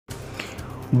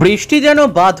বৃষ্টি যেন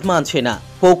বাঁধ মানছে না,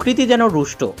 প্রকৃতি যেন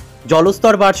রুষ্ট।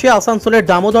 জলস্তর বাড়ছে আসানসোলের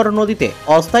দামোদর নদীতে।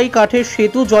 অস্থায়ী কাঠের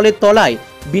সেতু জলের তলায়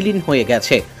বিলীন হয়ে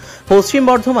গেছে। পশ্চিম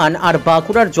বর্ধমান আর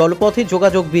বাঁকুড়ার জলপথে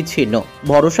যোগাযোগ বিচ্ছিন্ন।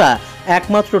 ভরসা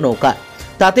একমাত্র নৌকা,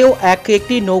 তাতেও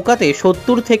একটি নৌকাতে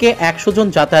 70 থেকে 100 জন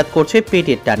যাতায়াত করছে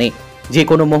পেটের টানে। যে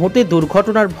কোনো মুহূর্তে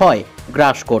দুর্ঘটনার ভয়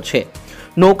গ্রাস করছে।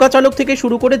 নৌকা চালক থেকে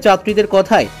শুরু করে যাত্রীদের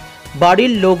কথায়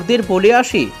বাড়ির লোকদের বলে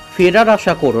আসি, ফেরার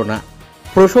আশা করো না।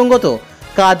 প্রসঙ্গত,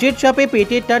 কাজের চাপে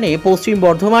পেটের টানে পশ্চিম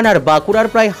বর্ধমান আর বাঁকুড়ার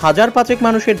প্রায় 1000-5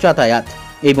 মানুষের যাতায়াত।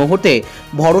 এই মুহূর্তে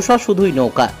ভরসা শুধুই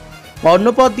নৌকা। অন্য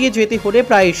পথ দিয়ে যেতে হলে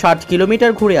প্রায় 60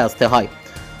 কিলোমিটার ঘুরে আসতে হয়।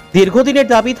 দীর্ঘদিনের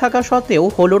দাবি থাকা সত্ত্বেও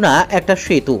হলো না একটা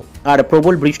সেতু। আর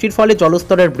প্রবল বৃষ্টির ফলে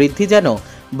জলস্তরের বৃদ্ধি যেন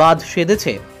বাঁধ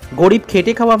সেধেছে গরিব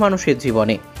খেটে খাওয়া মানুষের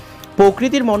জীবনে।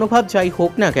 প্রকৃতির মনোভাব যাই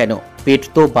হোক না কেন, পেট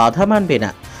তো বাধা মানবে না।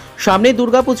 সামনে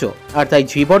দুর্গাপুজো, আর তাই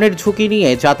জীবনের ঝুঁকি নিয়ে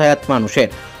যাতায়াত মানুষের।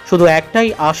 শুধু একটাই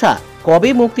আশা, কবে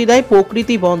মুক্তি দেয়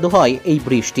প্রকৃতি, বন্ধ হয় এই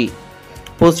বৃষ্টি।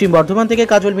 পশ্চিম বর্ধমান থেকে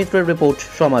কাজল মিত্রের রিপোর্ট,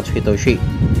 সমাজ হিতৈষী।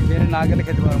 না গেলে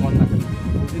খেতে পারে মন না গেলে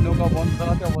নৌকা বন্ধ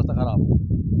থাকাতে অবস্থা খারাপ।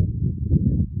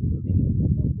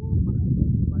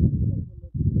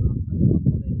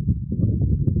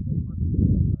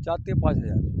 চার থেকে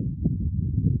 5,000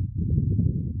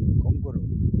 কম করো।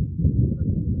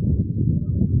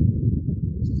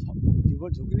 জীবন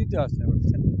ঝুঁকি নিতে আসছে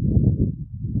বুঝছেন।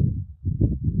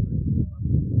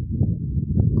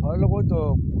 ঘরের লোক ওই তো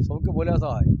সবকে বলে আসা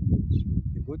হয়,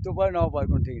 ঘুরতেও পারে নাও পারে,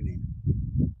 কোনো ঠিক নেই।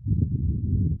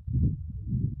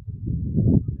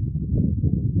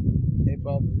 এই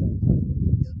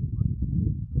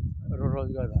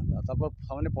রোজগার ধান্দা, তারপর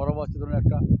সামনে পরব আসছে, ধরুন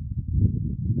একটা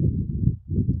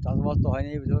চাষবাস তো হয়নি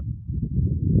এই বছর।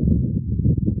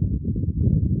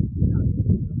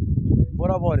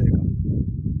 বরাবর এরকম,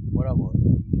 বরাবর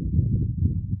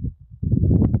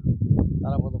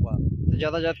তারা কত পার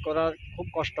যাতায়াত করার খুব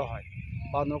কষ্ট হয়,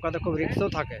 বা নৌকাতে খুব রিস্কও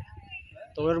থাকে।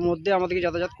 তো ওর মধ্যে আমাদেরকে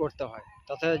যাতায়াত করতে হয়।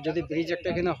 তাতে যদি ব্রিজ একটা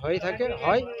এখানে হয়ে থাকে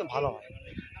হয় তো ভালো হয়।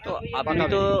 তো আপনি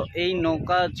তো এই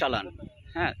নৌকা চালান,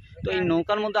 হ্যাঁ, তো এই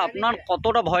নৌকার মধ্যে আপনার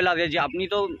কতটা ভয় লাগে? যে আপনি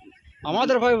তো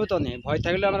আমাদের ভয় হতো নেই, ভয়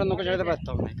থাকলে আমরা নৌকা চালাতে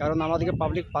পারতাম না, কারণ আমাদেরকে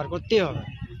পাবলিক পার করতেই হবে।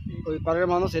 ওই পারের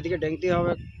মানুষ এদিকে ডেংতেই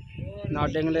হবে, না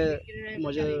ডেংলে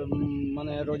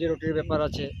মানে রোজি রুটির ব্যাপার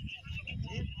আছে।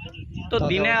 তো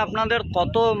দিনে আপনাদের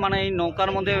কত মানে এই নৌকার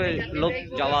মধ্যে লোক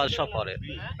যাওয়া আসা করে?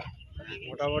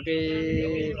 মোটামুটি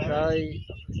প্রায়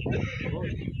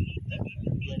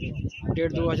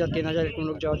 1,500, 2,000, 3,000 এরকম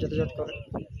লোক যাতায়াত করে,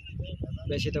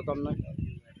 বেশি তো কম নয়।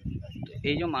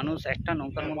 এই যে মানুষ একটা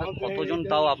নৌকার মধ্যে কতজন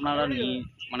তাও আপনারা নিয়ে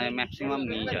মানে ম্যাক্সিমাম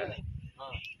নিয়ে যায়?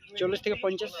 40 থেকে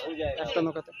 50 একটা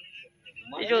নৌকাতে।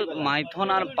 এই যে মাইথন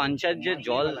আর পাঞ্চায়েত যে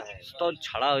জল স্তর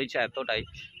ছাড়া হয়েছে এতটাই,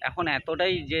 এখন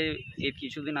এতটাই যে এই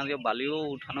কিছুদিন আগে বালিও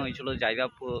উঠানো হয়েছিল, জায়গা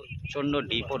প্রচণ্ড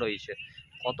ডিপও রয়েছে।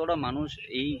 কতটা মানুষ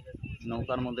এই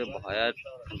নৌকার মধ্যে ভয়ার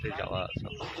মধ্যে যাওয়া আসা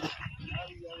করছে?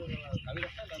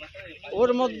 ওর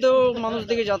মধ্যেও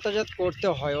মানুষদেরকে যাতায়াত করতে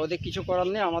হয়, ওদের কিছু করার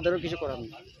নেই, আমাদেরও কিছু করার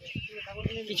নেই।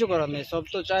 কিছু করার নেই, সব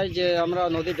তো চাই যে আমরা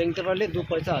নদী ডেংতে পারলে 2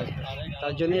 পয়সা আসবে,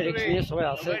 তার জন্য রিস্ক নিয়ে সবাই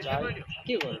আসে যায়।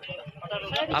 কি করে?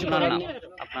 আপনার নাম?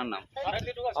 আপনার নাম?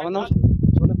 আমার নাম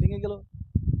জলে ভেঙে গেল,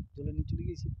 জলে নিচে চলে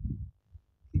গেছি,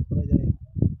 কি করা যায়?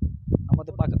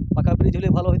 আমাদের পাকা ব্রিজ হলে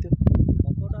ভালো হইতো।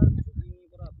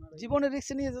 জীবনের রিস্ক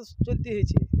নিয়ে চলতে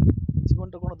হয়েছে,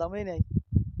 জীবনটা কোনো দামেই নেই।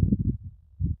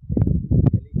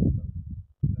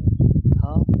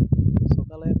 হ্যাঁ,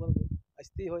 সকালে একবার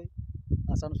আসতেই হয়।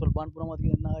 আসানসোল বানপুর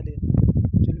আমাদের না এলে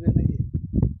চলবে না।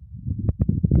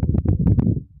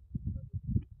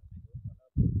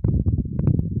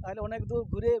 তাহলে অনেক দূর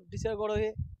ঘুরে ডিসারগড়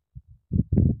হয়ে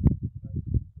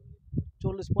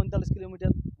 40-45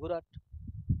 কিলোমিটার ঘোরাট।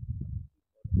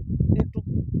 একটু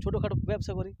ছোটোখাটো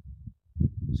ব্যবসা করি,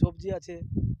 সবজি আছে,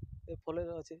 ফলের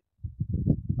আছে,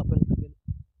 আপেল টাপেল।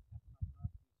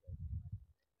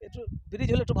 একটু ব্রিজ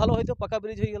হলে একটু ভালো হইতো, পাকা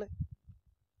ব্রিজ হয়ে গেলে।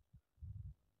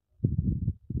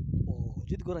 ও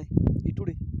জিত গোড়াই,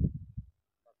 ইটুড়ি,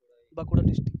 বাঁকুড়া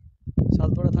ডিস্ট্রিক্ট,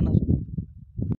 শালতোড়া থানার।